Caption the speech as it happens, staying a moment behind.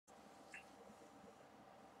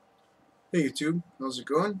Hey YouTube, how's it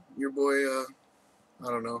going? Your boy, I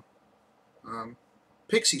don't know,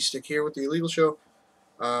 Pixie Stick here with the Illegal Show.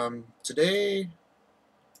 Today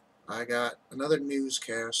I got another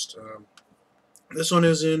newscast. This one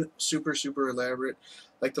isn't super elaborate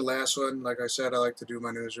like the last one. Like I said, I like to do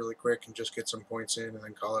my news really quick and just get some points in and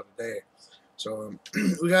then call it a day. So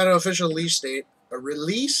we got an official release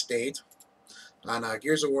date on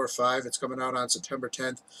Gears of War 5. It's coming out on September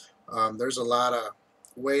 10th. There's a lot of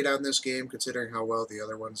weight on this game considering how well the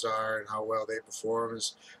other ones are and how well they perform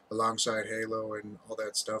as alongside Halo and all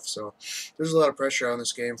that stuff. So there's a lot of pressure on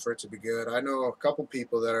this game for it to be good. I know a couple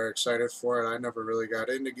people that are excited for it. I never really got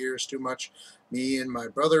into Gears too much. Me and my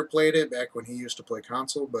brother played it back when he used to play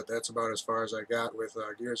console, but that's about as far as I got with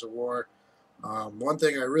Gears of War. One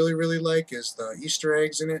thing I really like is the Easter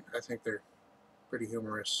eggs in it. I think they're pretty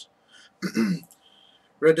humorous.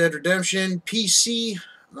 Red Dead Redemption PC.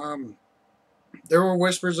 Um, there were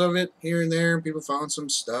whispers of it here and there, and people found some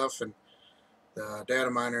stuff, and the data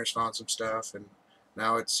miners found some stuff, and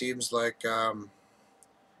now it seems like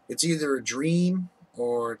it's either a dream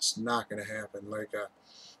or it's not going to happen. Like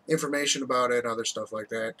information about it, other stuff like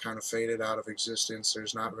that, kind of faded out of existence.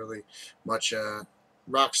 There's not really much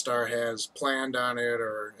Rockstar has planned on it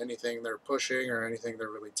or anything they're pushing or anything they're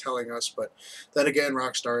really telling us. But then again,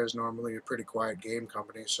 Rockstar is normally a pretty quiet game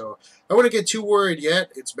company, so I wouldn't get too worried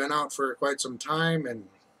yet. It's been out for quite some time, and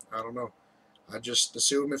I don't know. I just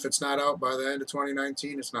assume if it's not out by the end of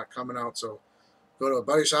 2019, it's not coming out. So go to a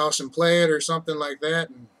buddy's house and play it or something like that,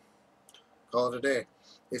 and call it a day.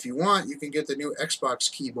 If you want, you can get the new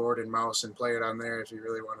Xbox keyboard and mouse and play it on there if you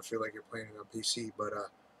really want to feel like you're playing it on PC. But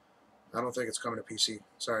I don't think it's coming to PC.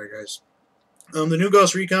 Sorry, guys. The new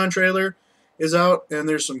Ghost Recon trailer is out, and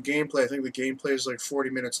there's some gameplay. I think the gameplay is like 40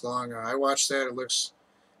 minutes long. I watched that. It looks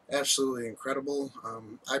absolutely incredible.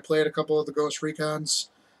 I played a couple of the Ghost Recons.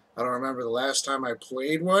 I don't remember the last time I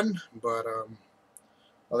played one, but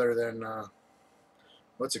other than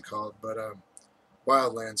what's it called? But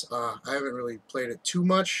Wildlands. I haven't really played it too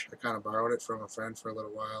much. I kind of borrowed it from a friend for a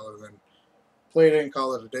little while, and then played it and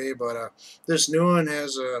call it a day. But this new one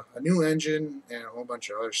has a new engine and a whole bunch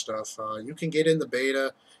of other stuff. You can get in the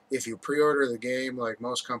beta if you pre-order the game, like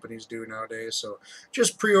most companies do nowadays. So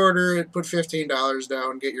just pre-order it, put $15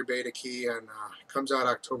 down, get your beta key, and it comes out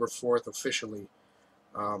October 4th officially.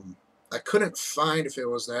 Um, I couldn't find if it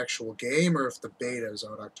was the actual game or if the beta is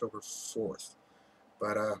out October 4th.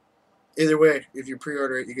 But either way, if you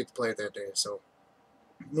pre-order it, you get to play it that day. So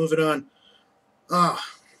moving on. Ah,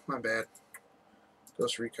 my bad.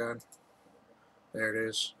 Ghost Recon. There it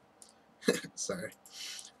is. Sorry.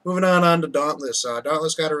 Moving on to Dauntless.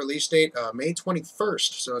 Dauntless got a release date May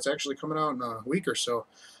 21st, so it's actually coming out in a week or so.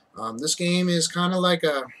 This game is kind of like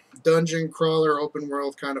a dungeon crawler, open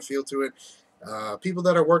world kind of feel to it. People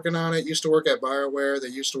that are working on it used to work at BioWare, they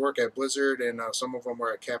used to work at Blizzard, and some of them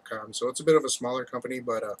were at Capcom. So it's a bit of a smaller company,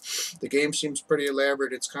 but the game seems pretty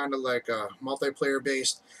elaborate. It's kind of like multiplayer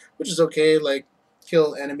based, which is okay. Like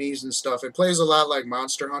kill enemies and stuff. It plays a lot like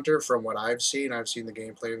Monster Hunter from what I've seen. I've seen the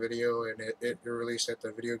gameplay video, and it released at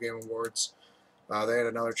the Video Game Awards. They had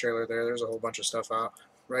another trailer there. There's a whole bunch of stuff out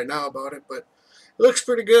right now about it, but it looks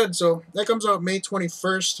pretty good. So that comes out May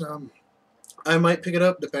 21st. I might pick it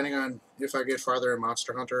up depending on if I get farther in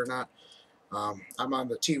Monster Hunter or not. I'm on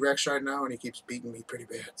the T-Rex right now, and he keeps beating me pretty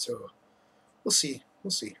bad. So we'll see.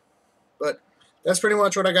 We'll see. But that's pretty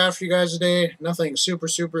much what I got for you guys today. Nothing super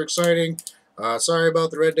exciting. Sorry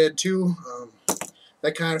about the Red Dead 2.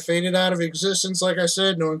 That kind of faded out of existence, like I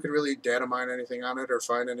said. No one could really data mine anything on it or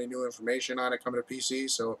find any new information on it coming to PC.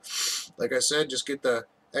 So, like I said, just get the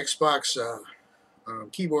Xbox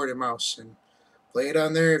keyboard and mouse and play it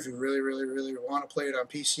on there if you really want to play it on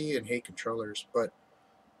PC and hate controllers. But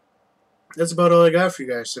that's about all I got for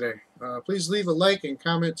you guys today. Please leave a like and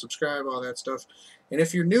comment, subscribe, all that stuff. And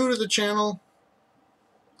if you're new to the channel,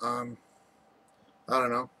 um, I don't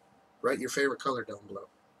know, write your favorite color down below.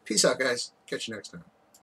 Peace out, guys. Catch you next time.